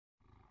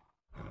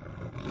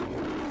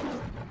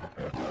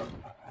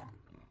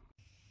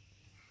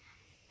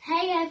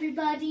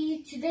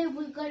everybody, today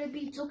we're going to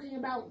be talking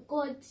about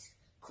God's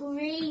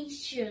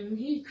creation.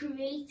 He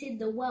created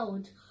the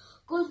world.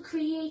 God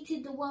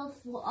created the world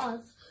for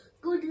us.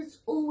 God is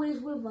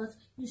always with us.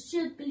 You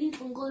should believe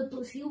in God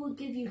because He will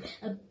give you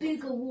a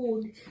big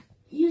reward.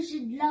 You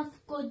should love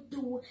God.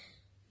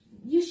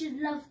 You should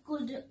love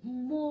God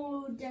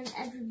more than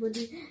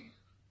everybody.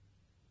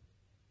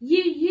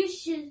 You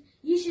should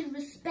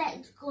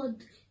respect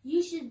God.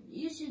 You should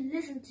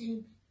listen to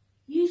Him.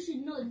 You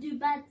should not do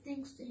bad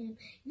things to Him.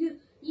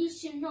 You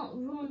should not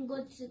ruin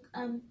God's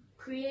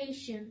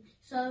creation.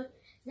 So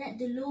let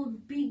the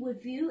Lord be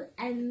with you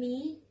and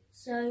me.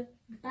 So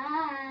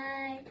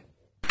bye.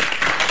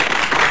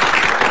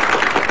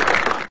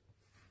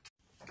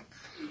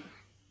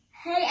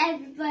 Hey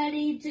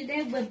everybody,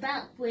 today we're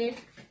back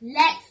with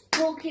Let's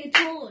Talk It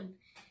On.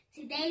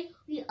 Today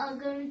we are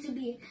going to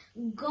be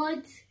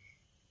God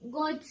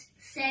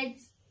said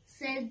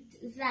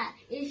that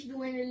if you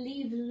want to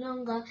live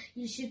longer,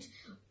 you should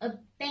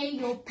obey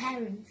your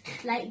parents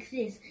like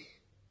this.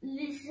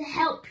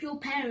 Help your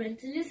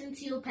parents. Listen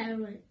to your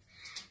parents.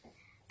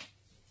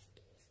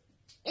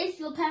 If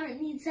your parent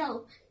needs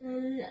help,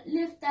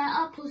 lift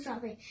her up or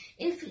something.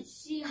 If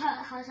she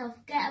hurt herself,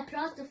 get a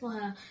plaster for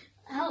her.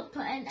 Help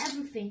her and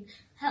everything.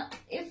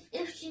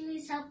 If she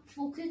needs help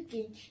for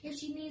cooking, if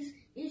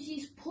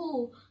she's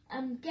poor,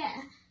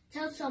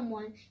 tell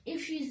someone.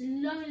 If she's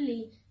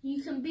lonely,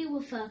 you can be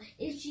with her.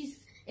 If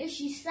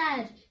she's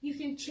sad, you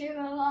can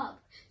cheer her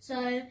up.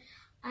 So,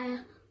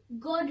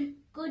 God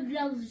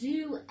loves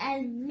you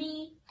and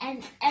me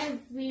and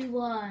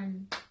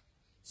everyone.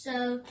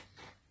 So,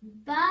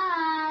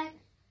 bye.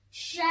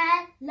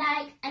 Share,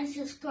 like, and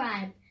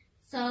subscribe.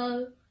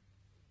 So,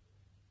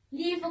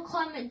 leave a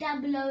comment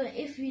down below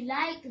if you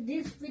like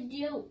this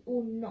video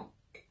or not.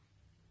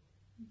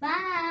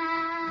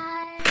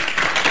 Bye.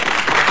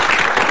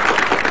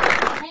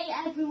 Hey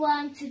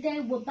everyone, today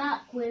we're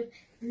back with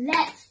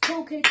Let's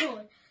Talk It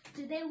On.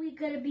 Today we're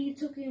going to be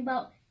talking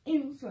about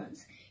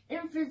infants.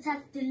 Infants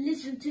have to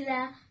listen to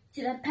their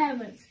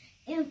parents.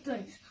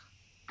 Infants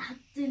have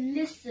to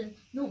listen,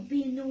 not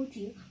be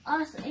naughty.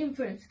 Us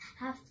infants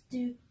have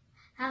to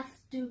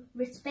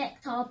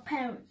respect our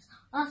parents.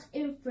 Us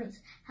infants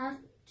have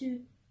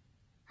to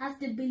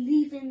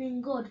believe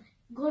in God.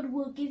 God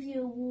will give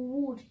you a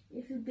reward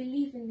if you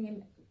believe in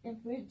Him,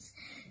 infants.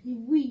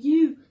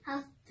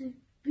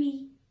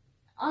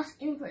 Us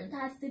infants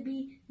have to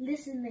be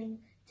listening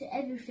to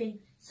everything.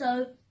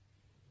 So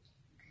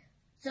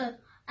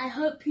I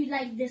hope you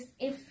like this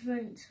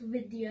infant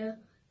video.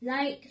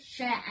 Like,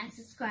 share and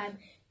subscribe.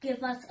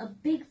 Give us a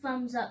big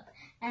thumbs up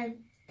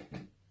and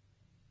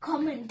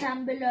comment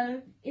down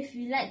below if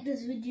you like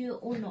this video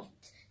or not.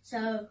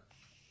 So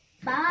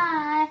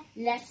bye.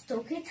 Let's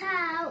talk it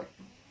out.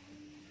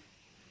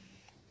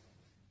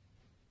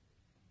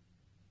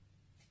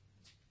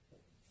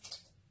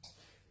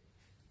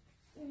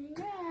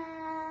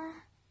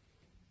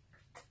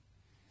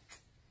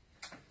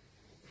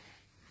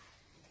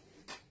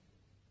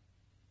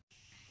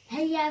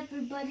 Hey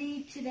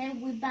everybody, today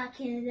we're back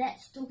in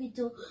Let's Talk It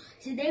On.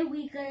 Today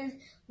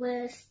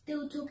we're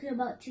still talking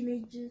about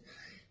teenagers.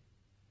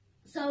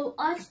 So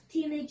us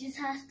teenagers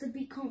have to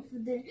be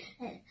confident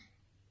in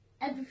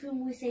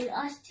everything we say.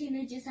 Us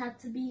teenagers have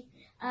to be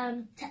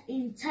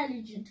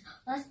intelligent.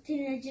 Us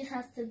teenagers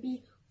have to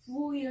be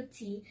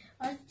royalty.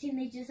 Us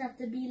teenagers have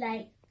to be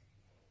like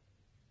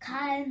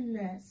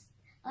kindness.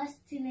 Us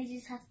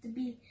teenagers have to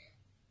be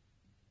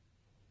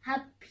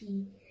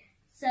happy.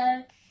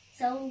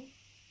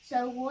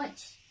 So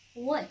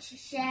watch,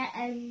 share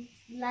and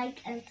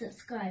like and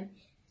subscribe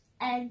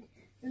and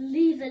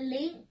leave a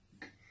link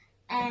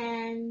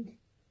and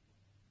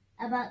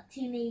about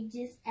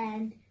teenagers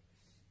and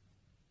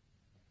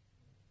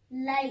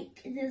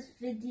like this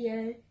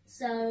video.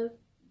 So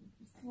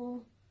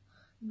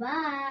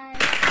bye.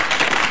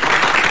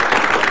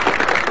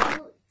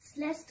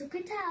 Let's talk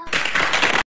it out.